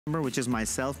member, which is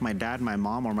myself, my dad, my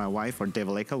mom, or my wife, or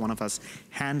Devaleka, one of us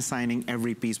hand signing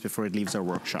every piece before it leaves our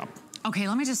workshop. Okay,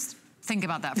 let me just think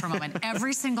about that for a moment.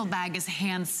 Every single bag is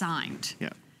hand signed. Yeah.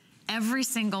 Every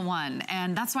single one.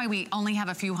 And that's why we only have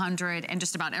a few hundred and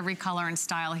just about every color and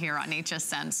style here on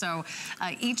HSN. So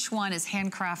each one is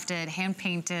handcrafted, hand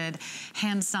painted,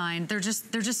 hand signed. They're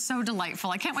just so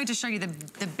delightful. I can't wait to show you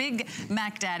the big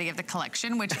Mac Daddy of the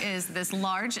collection, which is this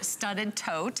large studded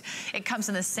tote. It comes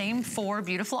in the same 4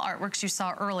 beautiful artworks you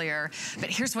saw earlier. But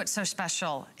here's what's so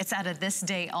special. It's at a this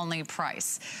day only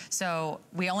price. So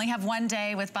we only have one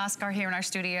day with Bhaskar here in our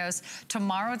studios.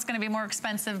 Tomorrow it's gonna be more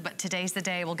expensive, but today's the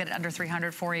day. We'll get it under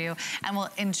 $300 for you, and we'll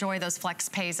enjoy those flex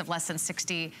pays of less than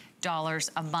 $60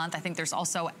 a month. I think there's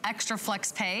also extra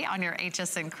flex pay on your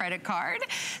HSN credit card.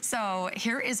 So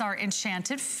here is our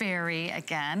enchanted fairy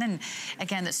again, and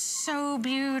again, it's so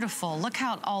beautiful. Look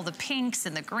how all the pinks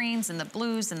and the greens and the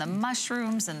blues and the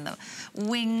mushrooms and the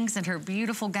wings and her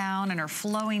beautiful gown and her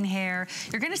flowing hair.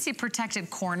 You're gonna see protected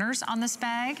corners on this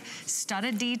bag,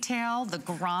 studded detail, the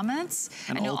grommets.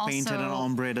 And all painted and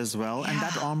ombreed as well. Yeah. And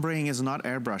that ombreing is not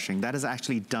airbrushing. That is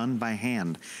actually done by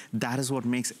hand. That is what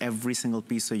makes every single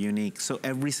piece so unique. So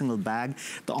every single bag,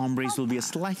 the ombres will be a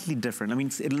slightly different. I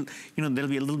mean, it'll, you know, there'll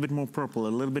be a little bit more purple, a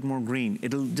little bit more green.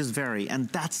 It'll just vary. And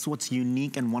that's what's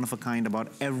unique and one of a kind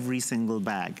about every single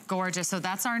bag. Gorgeous. So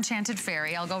that's our enchanted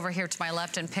fairy. I'll go over here to my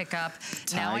left and pick up.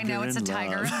 Now I know it's a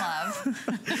tiger in love.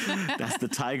 That's the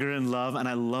tiger in love. And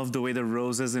I love the way the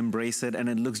roses embrace it. And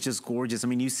it looks just gorgeous. I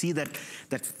mean, you see that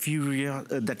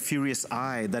furious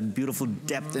eye, that beautiful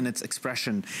depth in its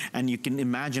expression. And you can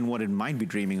imagine what it might be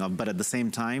dreaming of. But at the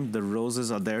same time, the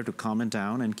roses are there to calm it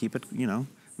down and keep it, you know,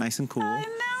 nice and cool. I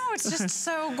know, it's just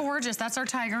so gorgeous. That's our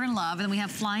tiger in love. And then we have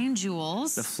flying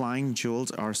jewels. The flying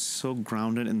jewels are so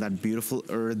grounded in that beautiful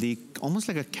earthy, almost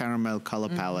like a caramel color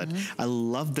palette. I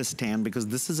love this tan because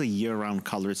this is a year-round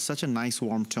color. It's such a nice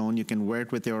warm tone. You can wear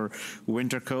it with your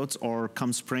winter coats, or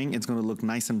come spring, it's gonna look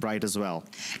nice and bright as well.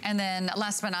 And then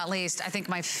last but not least, I think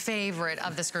my favorite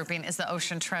of this grouping is the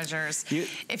ocean treasures.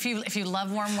 If you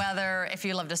love warm weather, if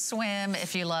you love to swim,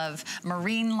 if you love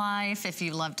marine life, if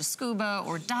you love to scuba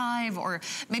or dive, or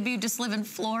maybe you just live in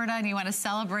Florida and you want to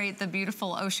celebrate the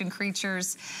beautiful ocean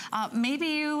creatures, maybe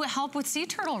you help with sea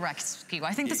turtle rescue.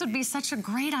 I think this would be such a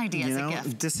great idea as a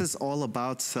gift. This is all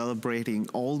about celebrating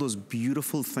all those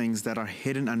beautiful things that are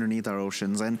hidden underneath our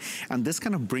oceans, and this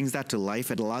kind of brings that to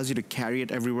life. It allows you to carry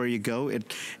it everywhere you go.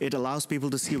 It allows people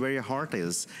to see where your heart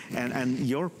is, and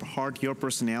your heart, your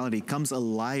personality comes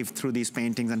alive through these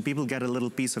paintings, and people get a little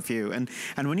piece of you. And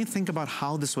when you think about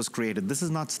how this was created, this is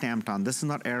not stamped on, this is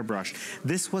not airbrushed.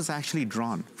 This was actually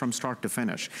drawn from start to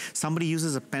finish. Somebody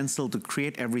uses a pencil to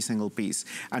create every single piece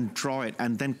and draw it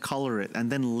and then color it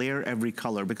and then layer every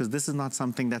color, because this is not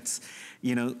something that's,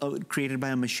 you know, created by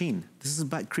a machine. This is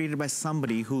created by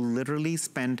somebody who literally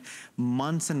spent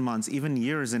months and months, even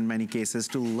years in many cases,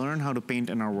 to learn how to paint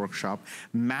in our workshop,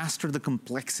 master the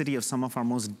complexity of some of our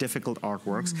most difficult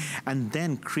artworks, and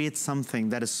then create something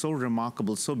that is so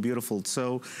remarkable, so beautiful,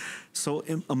 so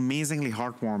amazingly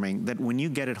heartwarming, that when you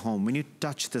get it home, when you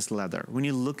touch this leather, when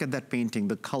you look at that painting,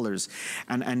 the colors,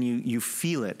 and you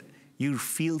feel it, you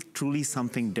feel truly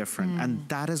something different. And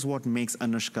that is what makes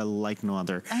Anuschka like no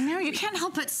other. I know, you can't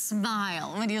help but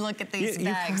smile when you look at these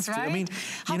bags, right? I mean,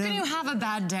 how can you have a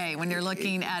bad day when you're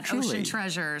looking at ocean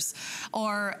treasures?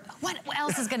 Or what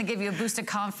else is gonna give you a boost of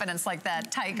confidence like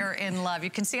that tiger in love?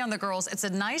 You can see on the girls, it's a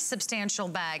nice substantial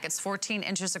bag. It's 14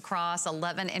 inches across,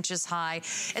 11 inches high.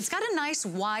 It's got a nice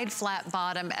wide flat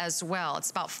bottom as well.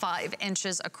 It's about 5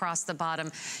 inches across the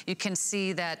bottom. You can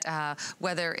see that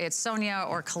whether it's Sonia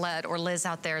or Colette or Liz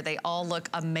out there, they all look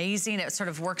amazing. It sort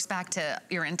of works back to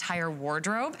your entire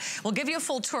wardrobe. We'll give you a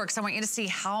full tour because I want you to see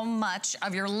how much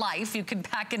of your life you can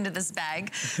pack into this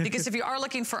bag. Because if you are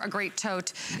looking for a great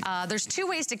tote, there's 2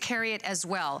 ways to carry it as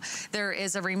well. There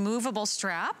is a removable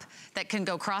strap that can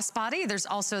go crossbody. There's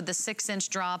also the 6-inch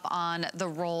drop on the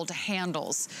rolled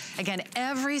handles. Again,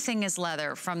 everything is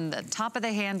leather from the top of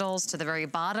the handles to the very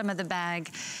bottom of the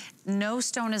bag. No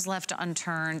stone is left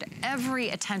unturned. Every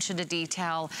attention to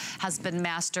detail has been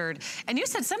mastered. And you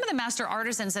said some of the master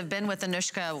artisans have been with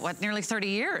Anuschka, what, nearly 30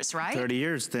 years, right? 30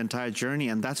 years, the entire journey.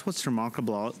 And that's what's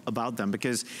remarkable about them,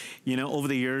 because, you know, over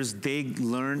the years, they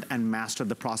learned and mastered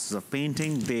the process of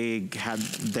painting. They had,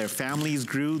 their families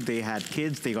grew, they had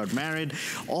kids, they got married.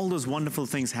 All those wonderful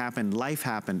things happened, life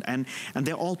happened. And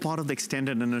they're all part of the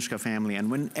extended Anuschka family.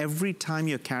 And when every time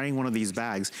you're carrying one of these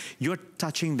bags, you're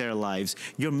touching their lives,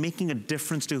 you're making making a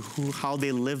difference to how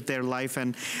they live their life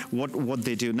and what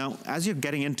they do. Now, as you're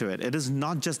getting into it, it is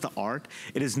not just the art,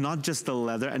 it is not just the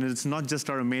leather, and it's not just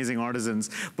our amazing artisans,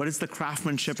 but it's the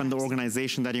craftsmanship and the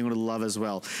organization that you're going to love as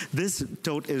well. This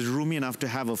tote is roomy enough to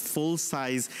have a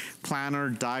full-size planner,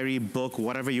 diary, book,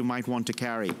 whatever you might want to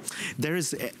carry. There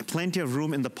is plenty of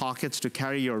room in the pockets to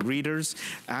carry your readers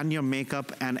and your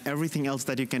makeup and everything else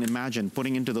that you can imagine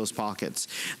putting into those pockets.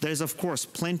 There's, of course,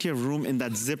 plenty of room in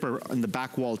that zipper in the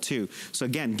back wall too. So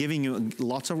again, giving you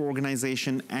lots of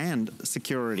organization and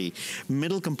security.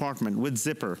 Middle compartment with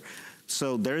zipper.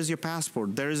 So there's your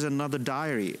passport, there's another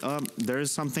diary,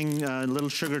 there's something, a little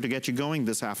sugar to get you going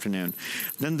this afternoon.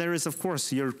 Then there is, of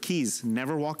course, your keys,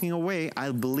 never walking away.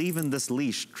 I believe in this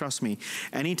leash, trust me.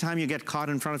 Anytime you get caught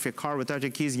in front of your car without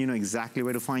your keys, you know exactly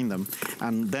where to find them.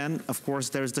 And then, of course,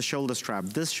 there's the shoulder strap.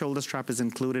 This shoulder strap is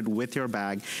included with your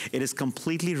bag. It is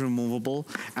completely removable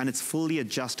and it's fully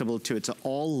adjustable too. It's an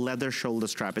all leather shoulder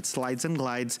strap. It slides and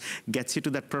glides, gets you to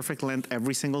that perfect length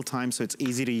every single time, so it's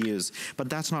easy to use. But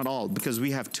that's not all, because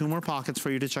we have 2 more pockets for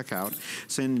you to check out.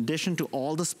 So in addition to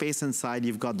all the space inside,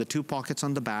 you've got the 2 pockets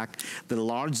on the back, the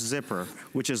large zipper,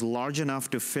 which is large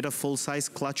enough to fit a full-size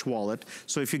clutch wallet.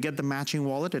 So if you get the matching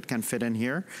wallet, it can fit in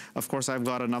here. Of course, I've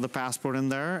got another passport in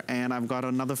there, and I've got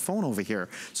another phone over here.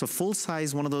 So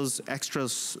full-size, one of those extra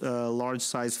large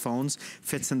size phones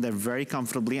fits in there very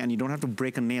comfortably, and you don't have to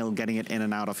break a nail getting it in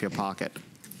and out of your pocket.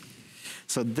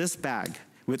 So this bag,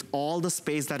 with all the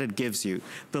space that it gives you,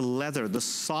 the leather, the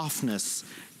softness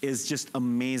is just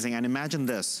amazing. And imagine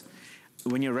this,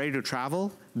 when you're ready to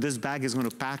travel, this bag is going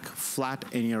to pack flat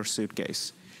in your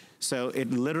suitcase. So it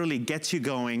literally gets you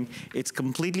going. It's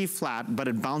completely flat, but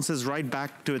it bounces right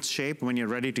back to its shape when you're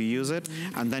ready to use it.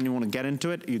 And then you want to get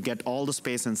into it, you get all the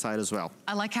space inside as well.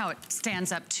 I like how it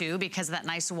stands up too, because of that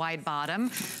nice wide bottom.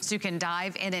 So you can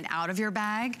dive in and out of your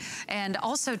bag. And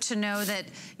also to know that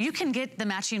you can get the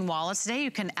matching wallet today. You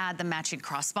can add the matching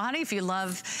crossbody. If you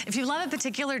love a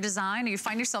particular design, or you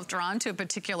find yourself drawn to a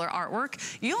particular artwork,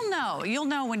 you'll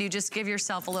know when you just give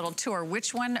yourself a little tour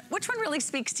which one really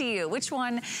speaks to you, which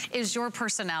one is your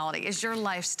personality, is your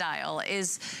lifestyle,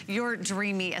 is your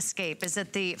dreamy escape. Is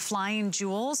it the flying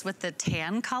jewels with the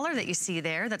tan color that you see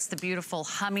there? That's the beautiful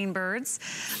hummingbirds.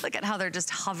 Look at how they're just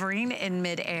hovering in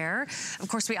midair. Of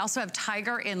course, we also have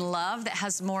Tiger in Love that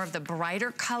has more of the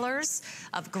brighter colors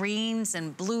of greens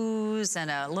and blues and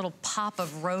a little pop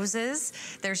of roses.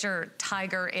 There's your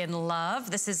Tiger in Love.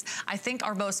 This is, I think,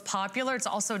 our most popular. It's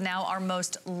also now our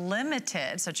most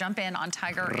limited. So jump in on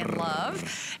Tiger in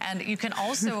Love. And you can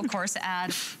also, of course,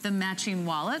 add the matching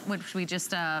wallet, which we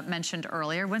just mentioned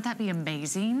earlier. Wouldn't that be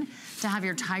amazing to have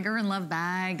your Tiger in Love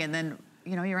bag, and then,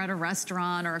 you know, you're at a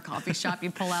restaurant or a coffee shop, you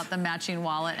pull out the matching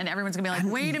wallet, and everyone's gonna be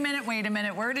like, wait a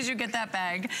minute, where did you get that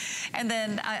bag? And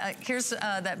then here's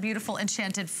that beautiful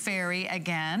enchanted fairy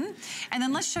again. And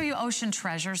then let's show you Ocean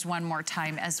Treasures one more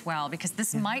time as well, because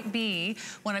this might be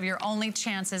one of your only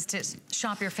chances to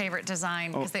shop your favorite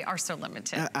design, because they are so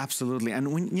limited. Absolutely.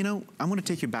 And when, you know, I'm gonna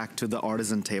take you back to the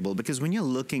artisan table, because when you're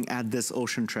looking at this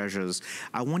Ocean Treasures,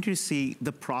 I want you to see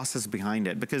the process behind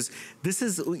it, because this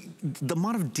is the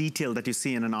amount of detail that you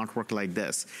see in an artwork like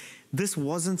this. This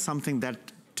wasn't something that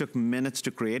took minutes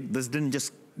to create. This didn't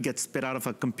just get spit out of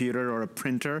a computer or a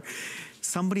printer.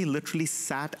 Somebody literally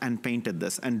sat and painted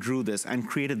this and drew this and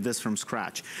created this from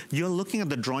scratch. You're looking at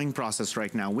the drawing process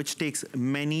right now, which takes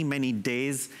many, many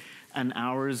days and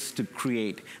hours to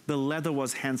create. The leather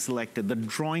was hand selected, the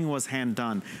drawing was hand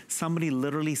done. Somebody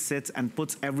literally sits and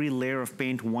puts every layer of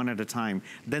paint one at a time.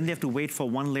 Then they have to wait for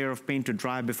one layer of paint to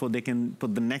dry before they can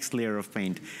put the next layer of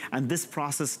paint. And this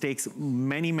process takes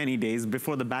many, many days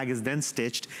before the bag is then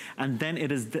stitched, and then it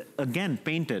is again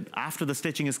painted after the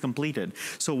stitching is completed.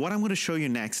 So what I'm going to show you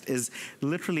next is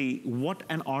literally what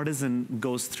an artisan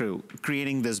goes through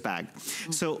creating this bag.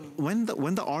 So when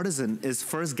the artisan is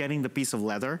first getting the piece of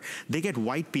leather, they get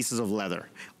white pieces of leather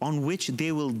on which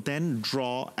they will then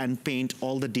draw and paint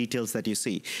all the details that you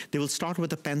see. They will start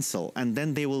with a pencil, and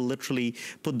then they will literally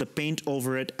put the paint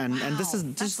over it, and this is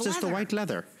just the white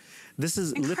leather. This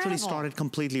is literally started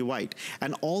completely white,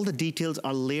 and all the details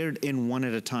are layered in one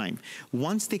at a time.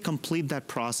 Once they complete that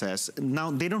process, now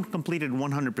they don't complete it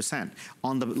 100%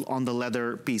 on the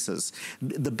leather pieces.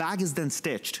 The bag is then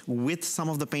stitched with some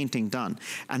of the painting done,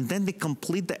 and then they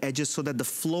complete the edges so that the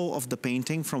flow of the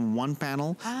painting from one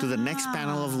panel to the next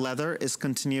panel of leather is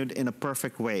continued in a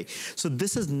perfect way. So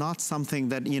this is not something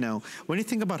that, you know, when you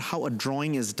think about how a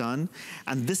drawing is done,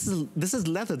 and this is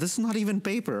leather, this is not even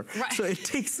paper. Right. So it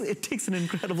takes it takes an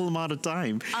incredible amount of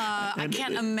time. I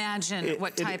can't imagine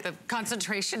what type of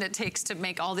concentration it takes to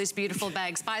make all these beautiful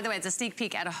bags. By the way, it's a sneak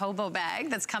peek at a hobo bag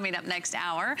that's coming up next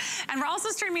hour. And we're also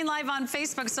streaming live on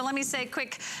Facebook, so let me say a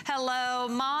quick hello.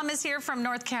 Mom is here from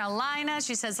North Carolina.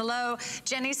 She says hello.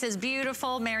 Jenny says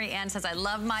beautiful. Mary Ann says I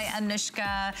love my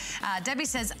Anuschka. Debbie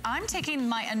says I'm taking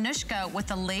my Anuschka with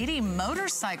a lady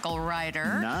motorcycle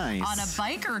rider on a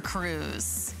biker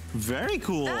cruise. Very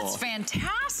cool. That's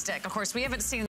fantastic. Of course, we haven't seen